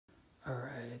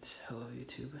Alright, hello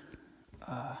YouTube.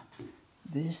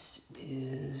 This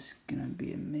is gonna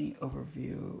be a mini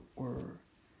overview or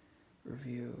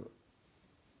review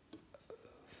of,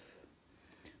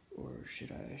 or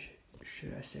should I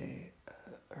say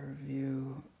a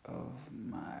review of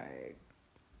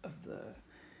the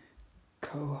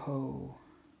Koho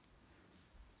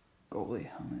goalie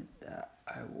helmet that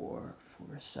I wore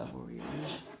for several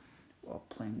years while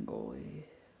playing goalie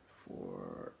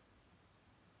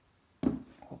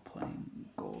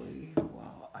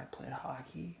while I played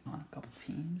hockey on a couple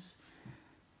teams.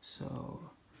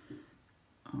 So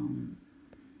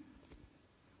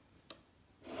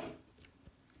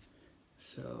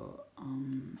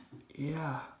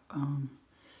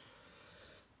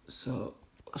so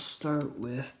let's start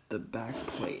with the back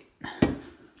plate.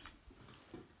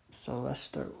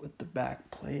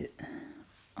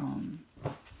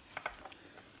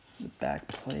 The back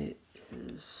plate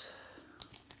is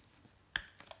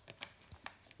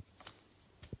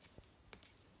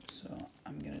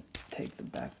I'm gonna take the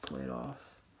back plate off.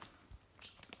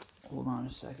 Hold on a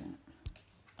second.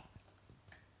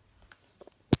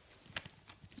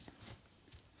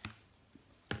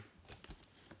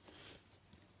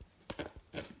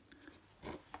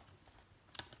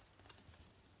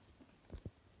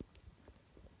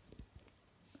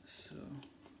 So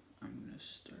I'm gonna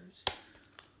start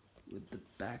with the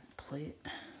back plate,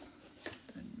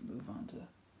 then move on to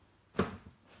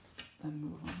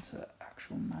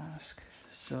actual mask.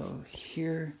 So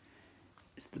here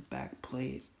is the back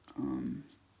plate.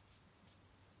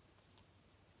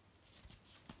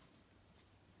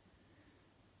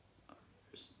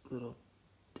 There's little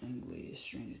dangly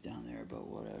strings down there, but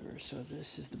whatever. So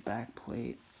this is the back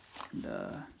plate, and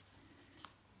it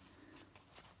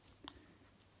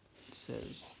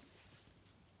says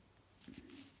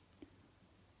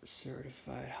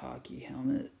certified hockey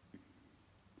helmet.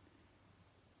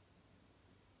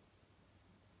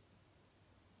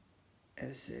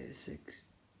 SA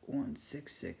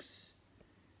 6166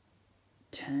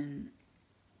 10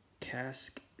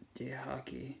 Casque de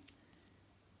Hockey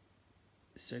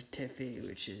Certificate,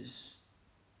 which is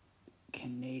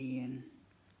Canadian,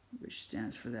 which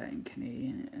stands for that in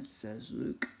Canadian. It says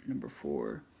Luke number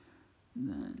 4. And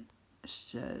then it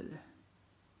said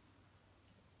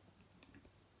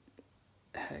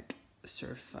Heck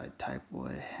certified type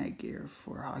wood headgear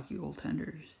for hockey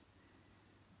goaltenders.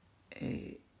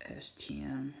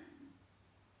 ASTM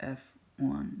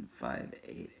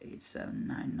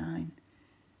F15888799.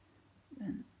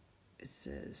 Then it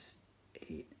says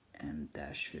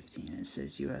 8M-15. It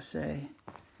says USA.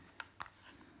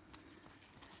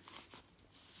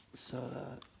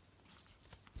 So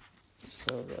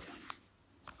the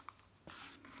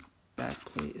back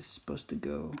plate is supposed to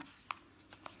go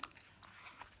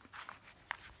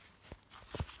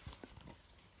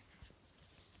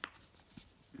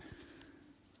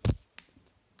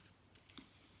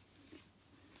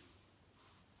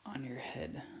on your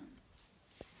head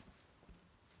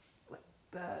like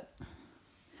that.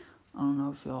 I don't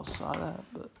know if y'all saw that,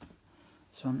 but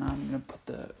so now I'm gonna put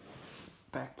the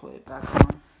back plate back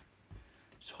on.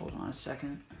 Just hold on a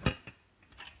second.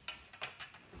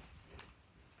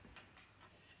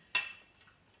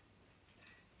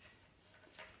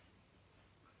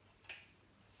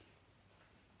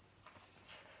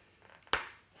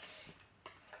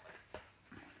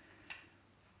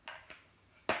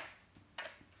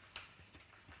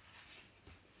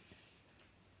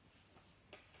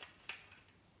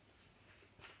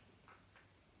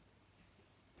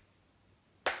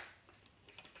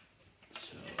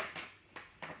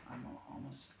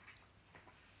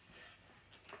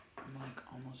 I'm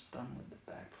almost done with the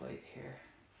back plate here.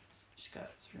 Just got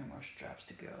 3 more straps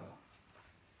to go.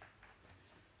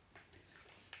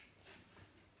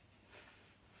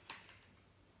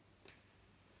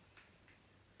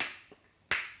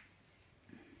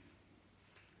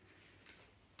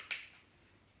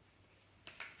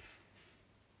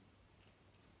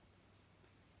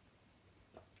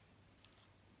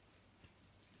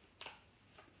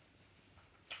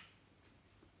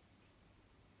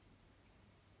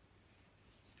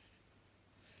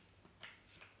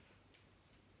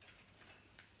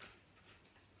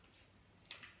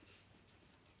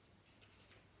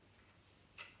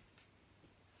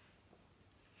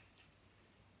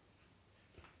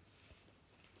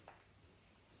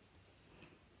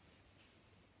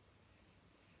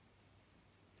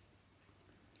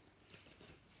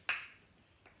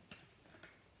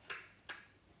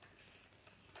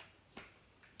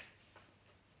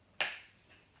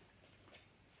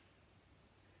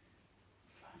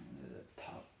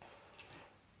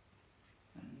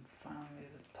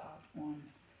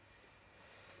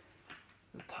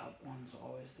 one's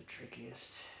always the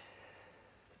trickiest.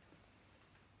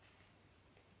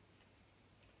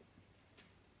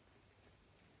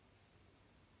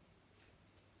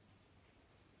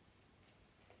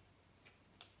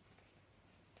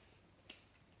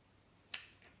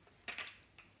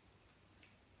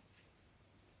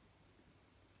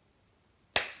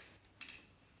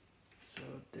 So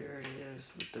there it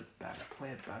is with the back, play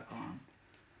it back on.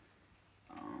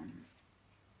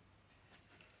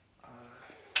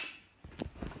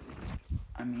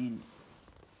 I mean,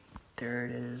 there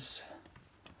it is.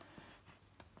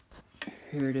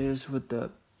 Here it is with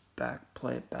the back,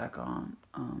 play it back on.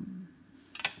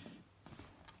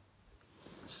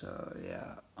 So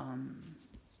yeah,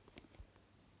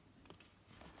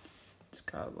 it's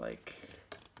got like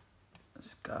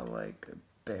a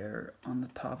bear on the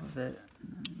top of it,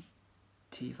 and then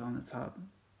teeth on the top,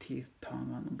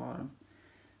 tongue on the bottom.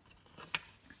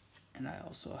 And I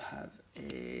also have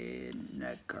a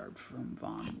neck guard from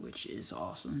Vaughn, which is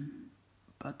awesome.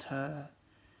 But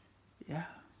yeah,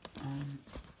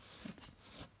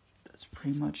 that's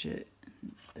pretty much it.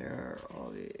 There are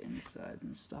all the insides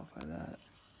and stuff like that.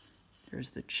 There's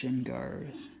the chin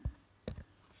guard.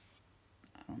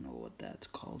 I don't know what that's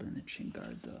called in the chin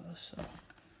guard though. So,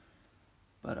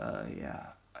 but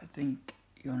yeah, I think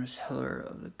Jonas Hiller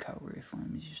of the Calgary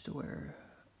Flames used to wear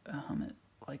a helmet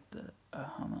like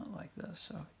this.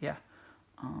 So yeah,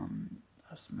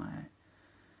 that's my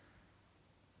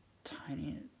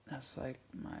that's like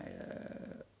my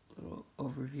little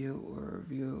overview or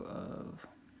review of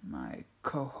my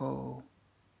Koho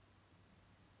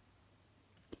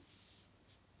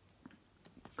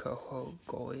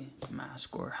goalie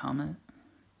mask or helmet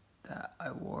that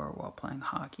I wore while playing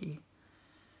hockey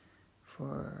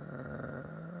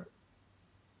for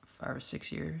 5 or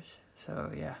 6 years.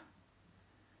 So yeah.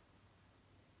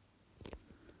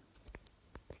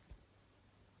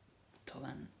 Till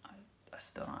then, I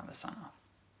still don't have a sign off.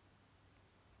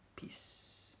 Peace.